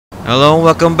Hello,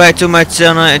 welcome back to my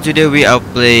channel, and today we are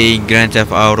playing Grand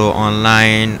Theft Auto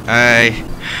Online. Hi.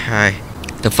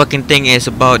 The fucking thing is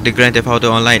about the Grand Theft Auto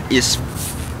Online is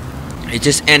it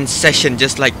just ends session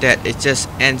just like that. It just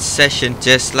ends session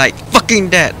just like fucking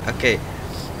that. Okay,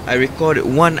 I recorded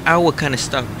 1 hour kind of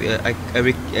stuff.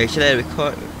 Actually I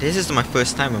record. This is my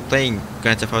first time I'm playing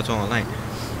Grand Theft Auto Online,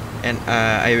 and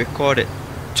I recorded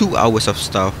 2 hours of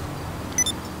stuff.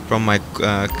 From my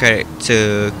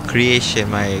character creation,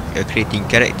 my creating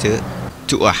character,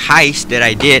 to a heist that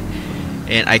I did,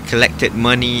 and I collected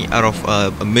money out of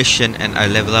a mission, and I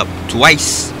level up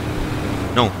twice,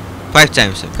 no, 5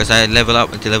 times, because I level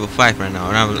up until level 5 right now.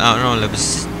 Now I'm level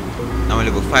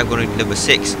 5, going to level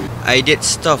 6. I did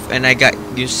stuff, and I got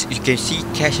you can see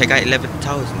cash. I got 11,000.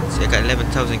 I got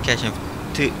 11,000 cash and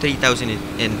 3,000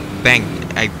 in bank.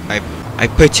 I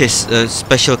purchased a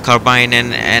special carbine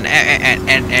and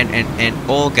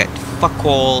all got fuck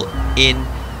all in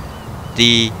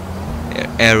the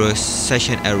error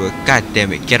session error. God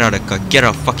damn it! Get out of the car! Get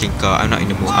out of fucking car! I'm not in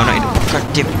the mood. I'm not in the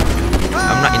god damn it.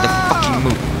 I'm not in the fucking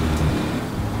mood.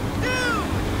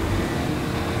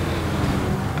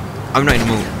 I'm not in the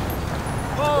mood.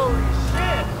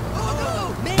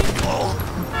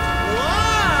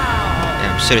 Yeah,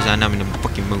 I'm serious. I'm not in the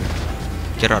fucking mood.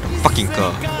 Get out of the fucking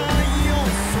car.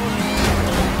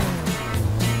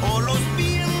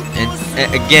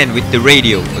 And again with the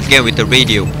radio.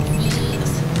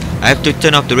 I have to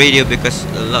turn off the radio because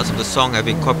lots of the song have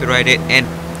been copyrighted, and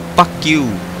fuck you.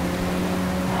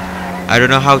 I don't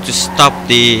know how to stop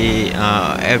the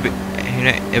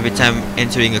every time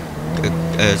entering a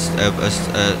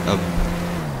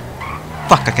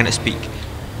fuck, I cannot speak.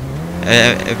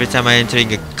 Every time I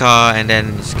entering a car, and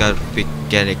then it's got to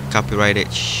get a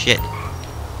copyrighted shit.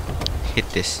 Hit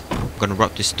this. I'm gonna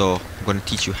rob this store. I'm gonna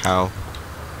teach you how.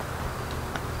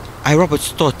 I robbed a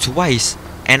store twice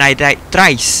and I died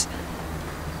thrice.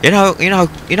 You know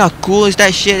how cool is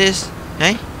that shit is?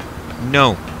 Eh?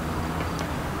 No.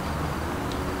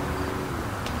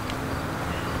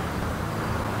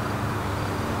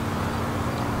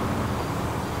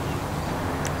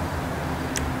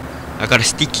 I got a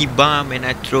sticky bomb, and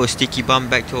I throw a sticky bomb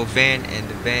back to a van, and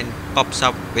the van pops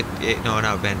up with no,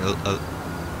 not a van.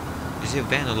 Is it a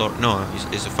van or lorry? No,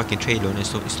 it's a fucking trailer, and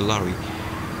it's a lorry.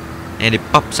 And it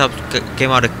pops up, came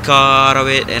out a car of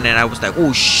it, and then I was like,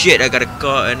 oh shit, I got a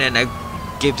car. And then I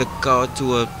gave the car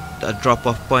to a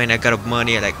drop-off point. I got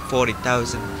money at like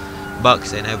 40,000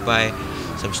 bucks, and I buy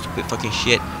some stupid fucking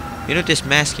shit. You know this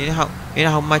mask? You know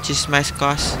how much this mask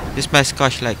costs? This mask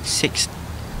costs like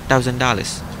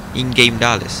 $6,000 in-game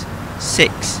dollars.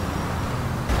 6.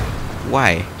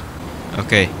 Why?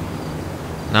 Okay.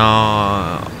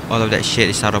 Now all of that shit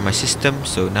is out of my system,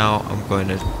 so now I'm going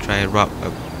to try and rob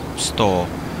a store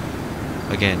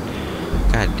again.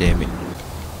 God damn it.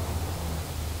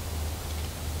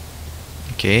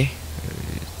 Okay,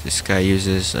 this guy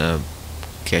uses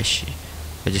cash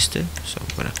register, so I'm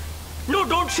gonna. No,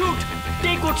 don't shoot.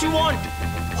 Take what you want.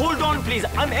 Hold on, please.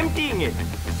 I'm emptying it.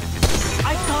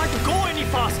 I can't go any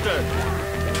faster.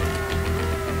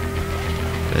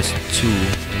 There's 2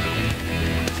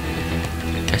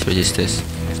 cash registers.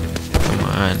 Come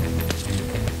on.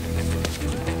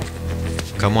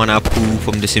 Come on, Apu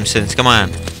from The Simpsons. Come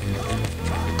on.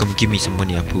 Come give me some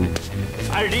money, Apu.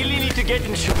 I really need to get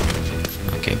insurance.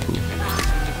 Okay, Apu.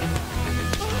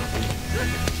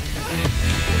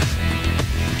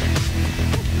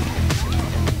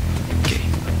 Okay.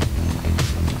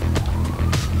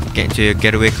 Get into your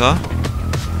getaway car.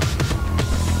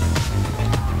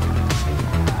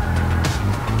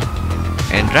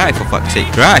 And drive, for fuck's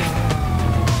sake. Drive!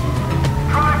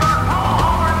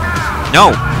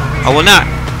 No! I will not.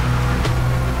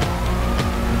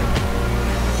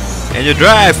 And you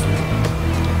drive.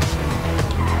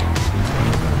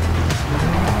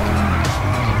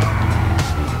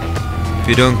 If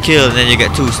you don't kill, then you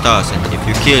get 2 stars, and if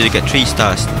you kill, you get 3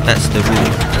 stars. That's the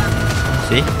rule.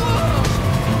 See?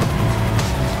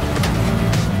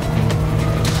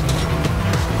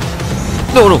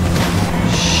 No.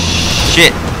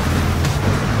 Shit.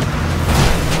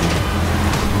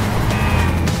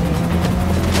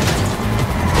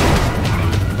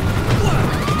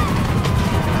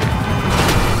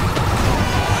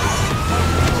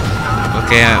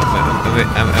 Okay, I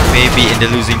may be in the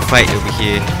losing fight over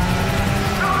here.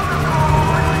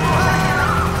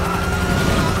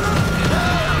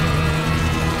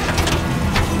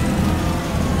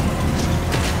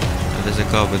 Oh, there's a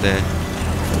car over there.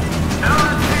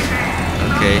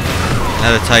 Okay,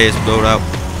 now the tire is blown out.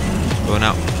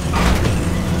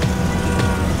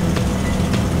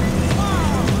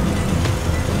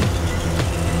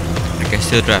 I can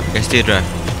still drive. I can still drive.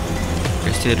 I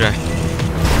can still drive.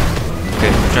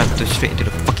 Okay, drive to straight into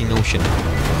the fucking ocean.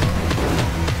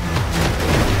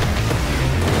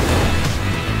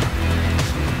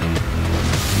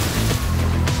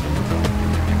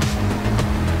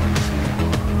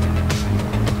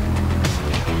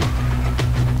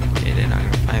 Okay, they're not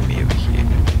gonna find me over here.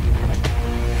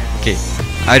 Okay,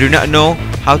 I do not know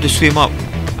how to swim up.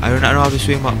 I do not know how to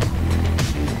swim up.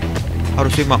 How to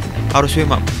swim up? How to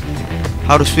swim up?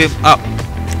 How to swim up?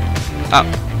 Up,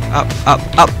 up, up,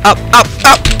 up, up, up,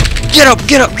 up! Get up,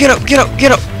 get up, get up, get up,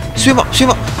 get up! Swim up,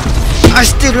 swim up! I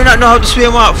still do not know how to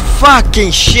swim up!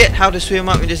 Fucking shit! How to swim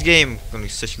up in this game? I'm gonna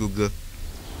search Google.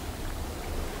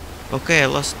 Okay, I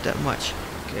lost that much.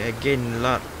 Okay, I gained a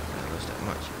lot. I lost that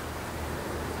much.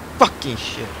 Fucking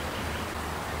shit!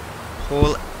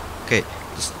 Hold. Okay,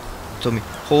 just told me.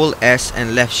 Hold S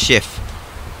and left shift.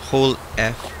 Hold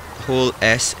F. Hold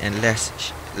S and left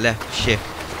shift.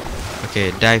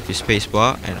 Okay, dive with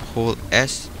spacebar and hold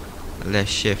S, left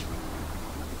shift.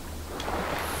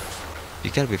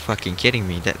 You gotta be fucking kidding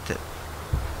me. That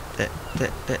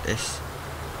is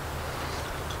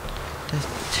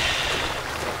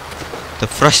the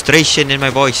frustration in my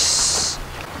voice.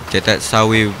 Okay, that's how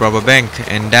we rob a bank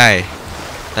and die.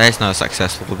 That is not a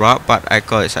successful rob, but I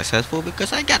call it successful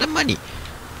because I got the money,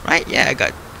 right? Yeah, I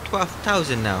got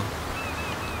 12,000 now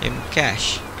in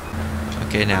cash.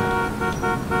 Okay, now.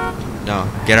 No,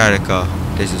 get out of the car.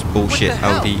 This is bullshit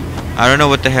Audi. I don't know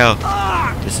what the hell.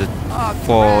 This is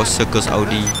 4 circles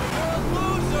Audi.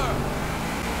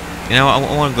 You know, I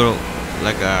want to go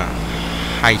like a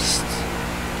heist.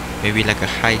 Maybe like a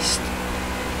heist.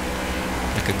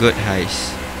 Like a good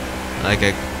heist. Like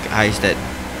a heist that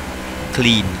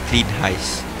clean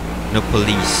heist. No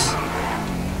police.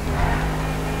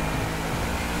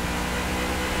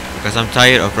 Because I'm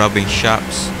tired of robbing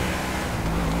shops.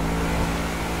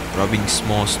 Robbing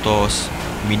small stores,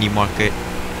 mini market.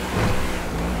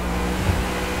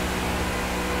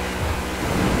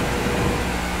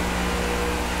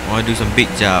 I want to do some big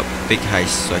job, big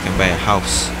heist, so I can buy a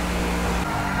house.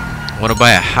 I want to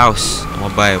buy a house. I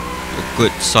want to buy a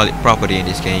good, solid property in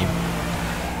this game.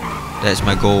 That's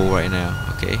my goal right now.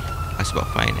 Okay, that's about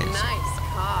finance. Nice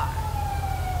car.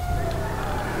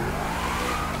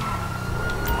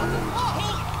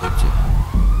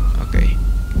 Okay.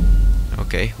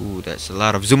 Okay, ooh, that's a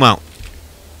lot of zoom out.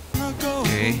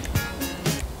 Okay.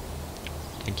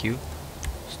 Thank you.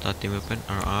 Starting weapon,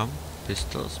 arm,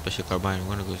 pistol, special carbine. I'm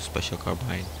gonna go to special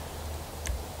carbine.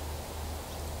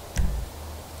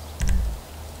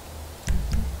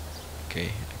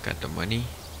 Okay, I got the money.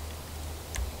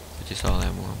 Which is all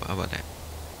ammo. How about that?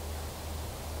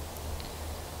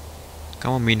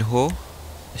 Come on, Minho.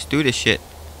 Let's do this shit.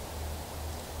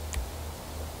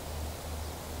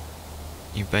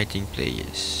 Inviting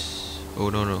players. Oh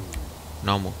no,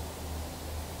 normal.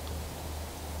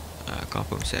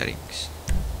 Confirm settings.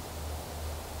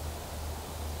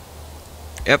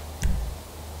 Yep.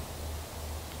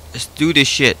 Let's do this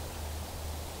shit.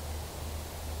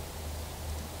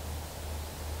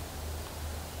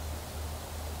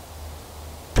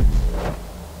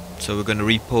 So we're gonna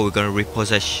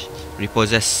repossess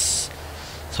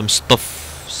some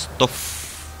stuff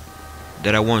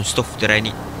that I want, stuff that I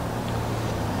need.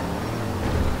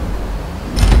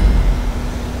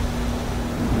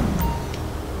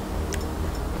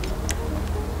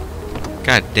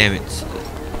 God damn it.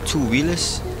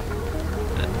 2-wheelers?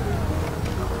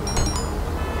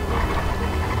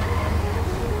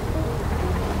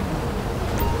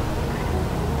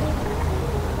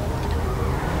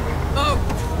 Oh,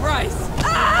 Christ!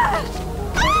 Ah!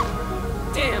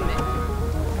 Damn it!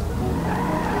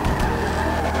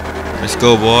 Let's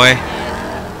go, boy.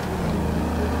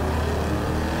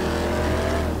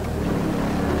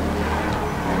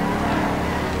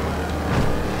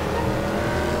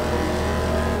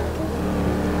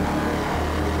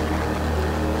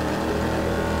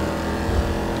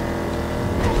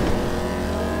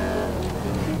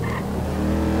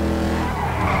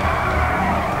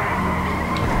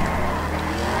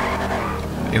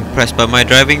 Impressed by my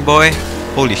driving, boy?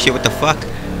 Holy shit, what the fuck?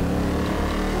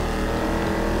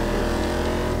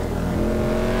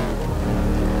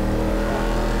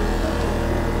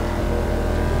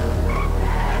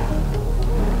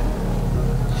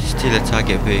 Still a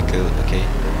target vehicle, okay.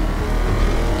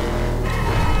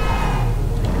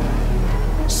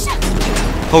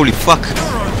 Holy fuck!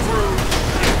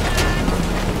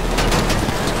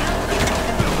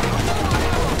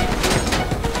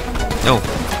 No.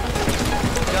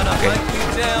 Okay.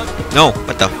 No,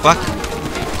 what the fuck?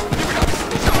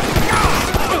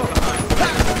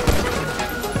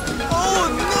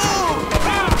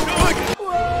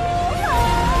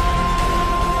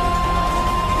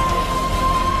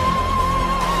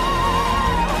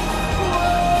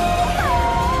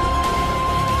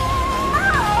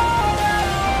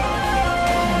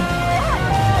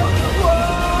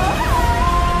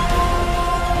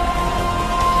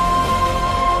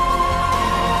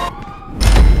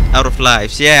 Out of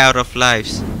lives. Yeah, out of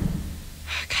lives.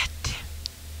 God damn.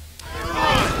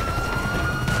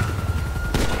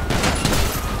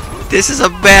 This is a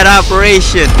bad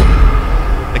operation.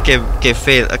 Okay, okay,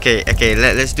 fail. Okay, okay.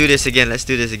 Let's do this again. Let's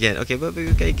do this again. Okay, but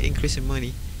we can increase the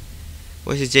money.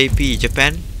 What's the JP?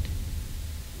 Japan?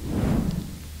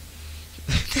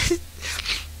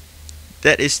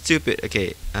 That is stupid.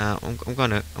 Okay, I'm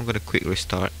gonna quick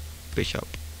restart. Push up.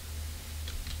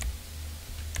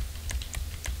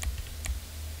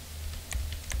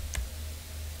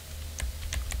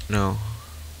 No.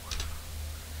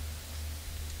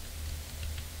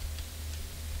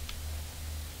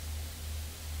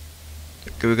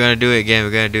 Okay, we're gonna do it again.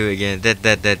 We're gonna do it again.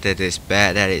 That is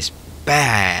bad. That is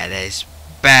bad. That is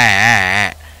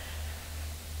bad.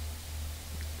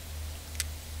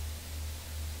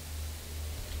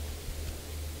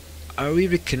 Are we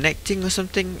reconnecting or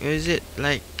something? Or is it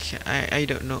like I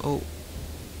don't know. Oh,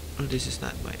 this is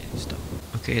not my stuff.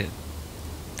 Okay.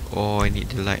 Oh, I need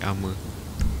the light armor.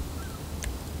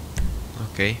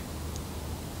 Okay.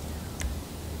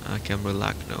 Camera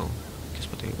lock, no. Guess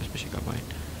what? Especially got mine.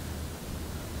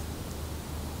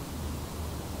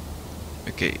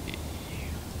 Okay.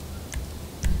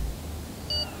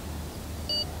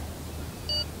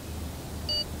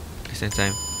 Same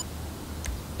time.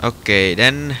 Okay,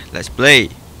 then let's play.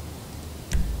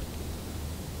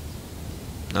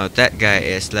 Now that guy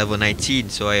is level 19,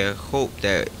 so I hope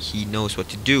that he knows what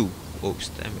to do. Oh,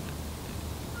 stamina.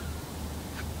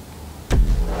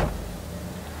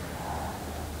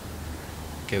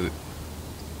 Okay, we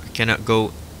cannot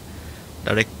go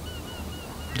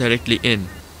directly in.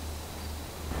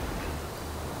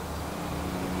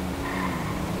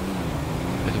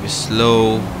 We have to be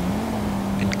slow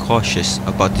and cautious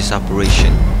about this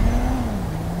operation.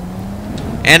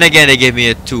 And again, they gave me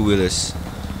a two-wheelers.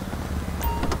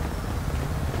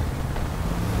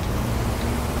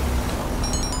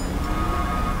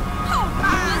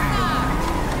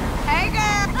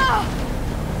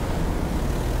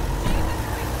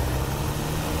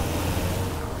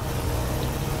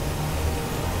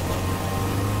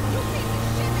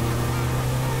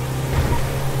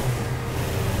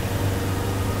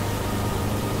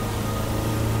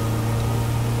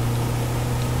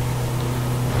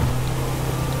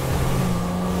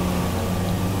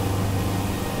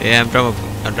 Yeah,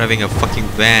 I'm driving a fucking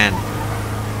van.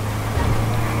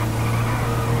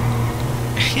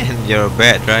 And you're a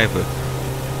bad driver.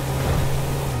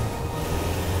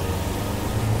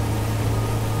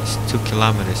 It's 2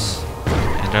 kilometers.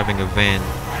 And driving a van.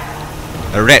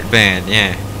 A red van,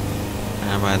 yeah.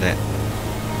 How about that?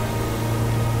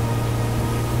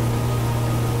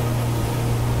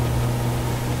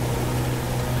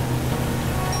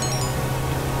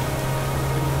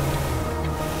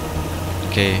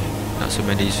 Okay, not so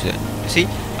many loose ends. See,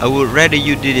 I would rather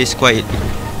you do this quietly.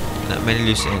 Not many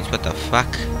loose ends. What the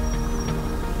fuck?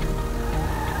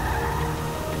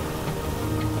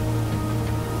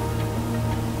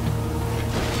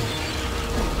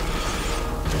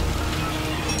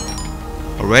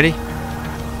 Already?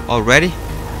 Already?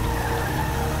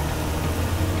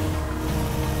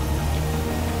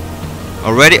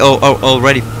 Already? Oh,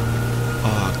 already.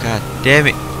 Oh, god damn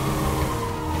it.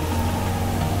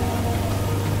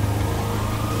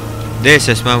 This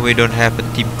is when we don't have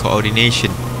a team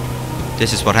coordination.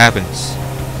 This is what happens.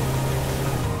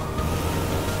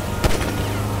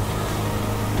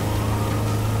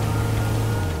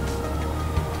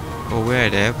 Oh, we're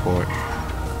at the airport.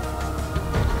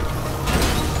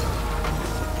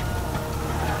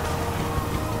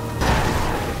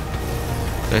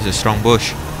 There's a strong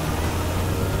bush.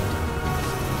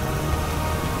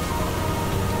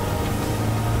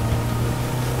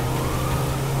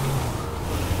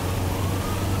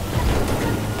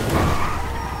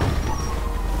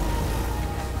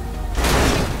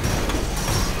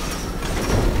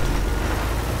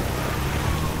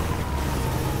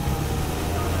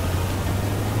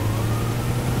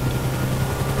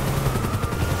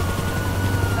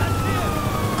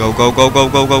 Go, go, go, go,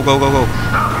 go, go, go, go, go.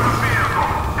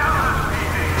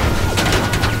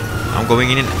 I'm going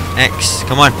in X.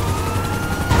 Come on.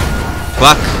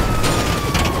 Fuck.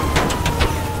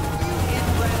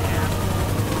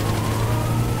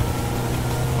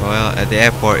 Well, at the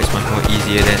airport it's much more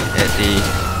easier than at the...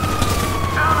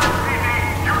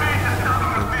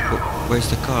 Where's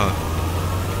the car?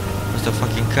 Where's the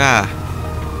fucking car?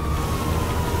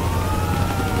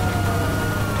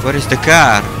 Where is the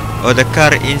car? Or the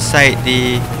car inside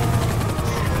the...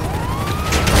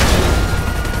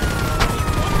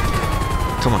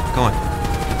 Come on, come on,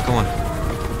 come on.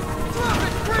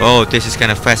 Oh, this is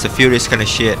kind of Fast and Furious kind of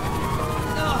shit.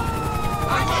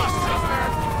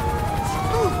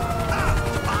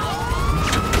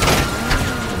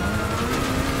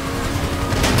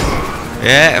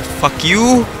 Yeah, fuck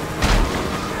you.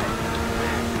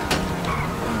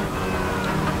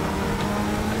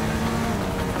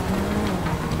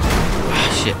 Ah,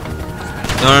 shit.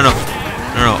 No.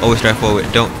 Always drive forward.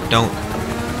 Don't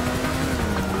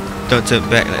turn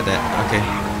back like that. Okay.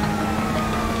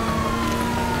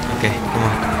 Okay, come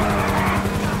on.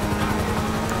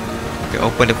 Okay,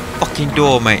 open the fucking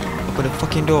door, mate. Open the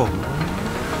fucking door.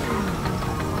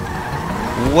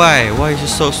 Why? Why is it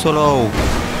so slow?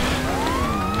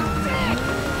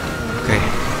 Okay.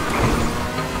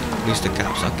 Use the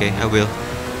caps. Okay, I will.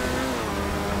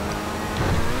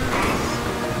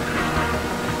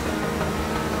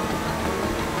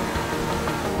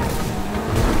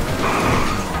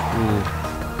 Ooh.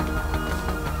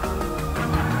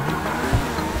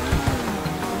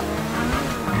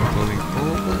 Going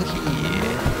over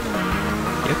here.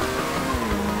 Yep.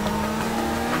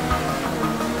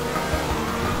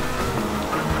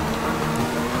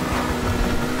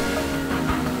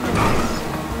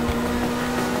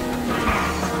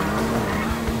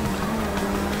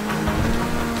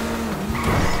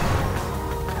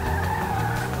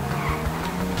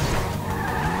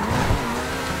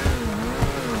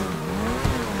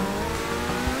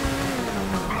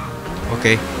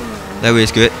 Okay, that way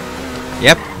is good.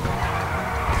 Yep.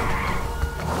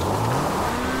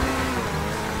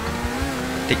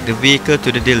 Take the vehicle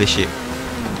to the dealership.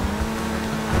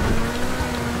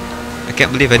 I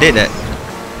can't believe I did that.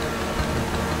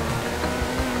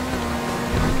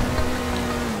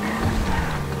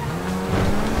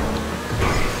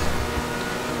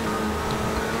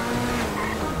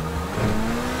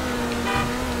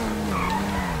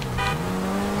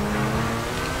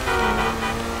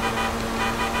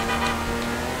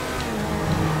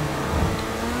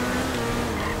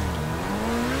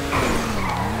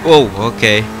 Whoa,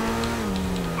 okay.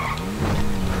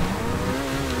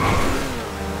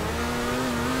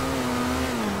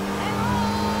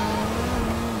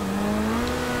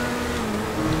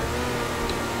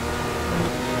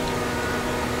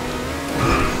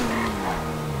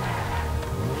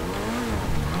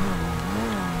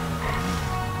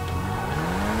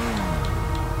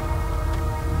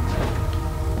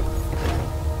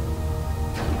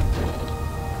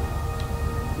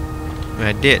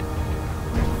 I did.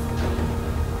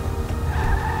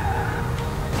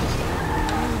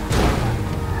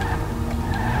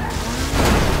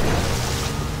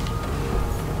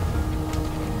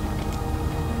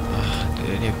 Do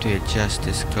I have to adjust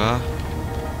this car?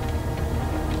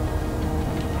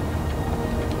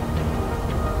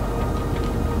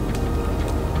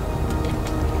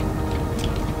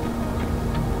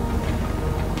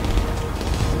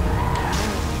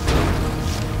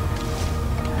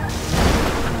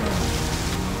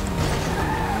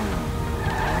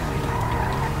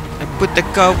 Put the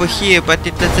car over here, but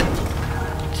it doesn't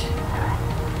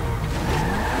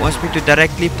wants me to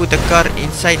directly put the car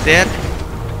inside there.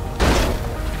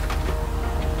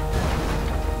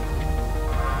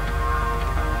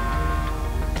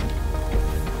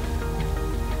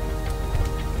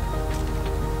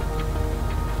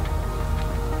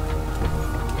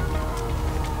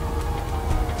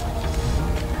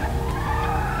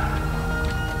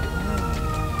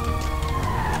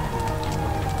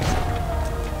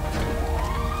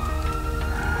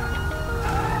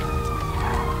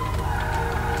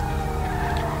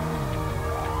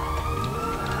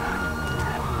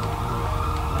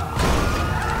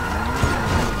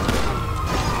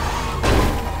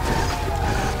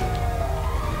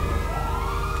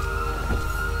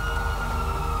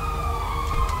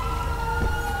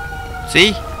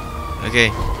 See?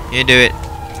 Okay, you do it.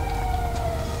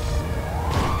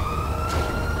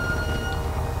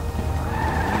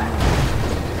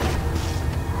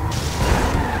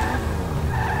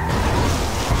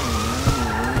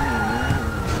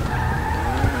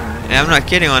 And I'm not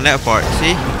kidding on that part,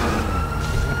 see?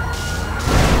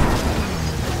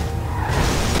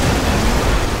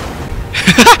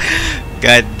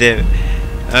 God damn it.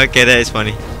 Okay, that is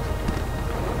funny.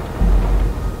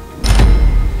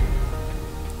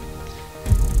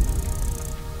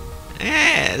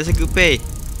 Yeah, that's a good pay.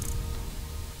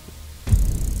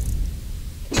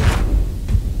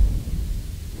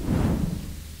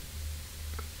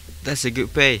 That's a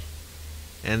good pay.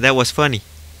 And that was funny.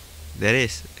 That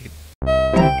is.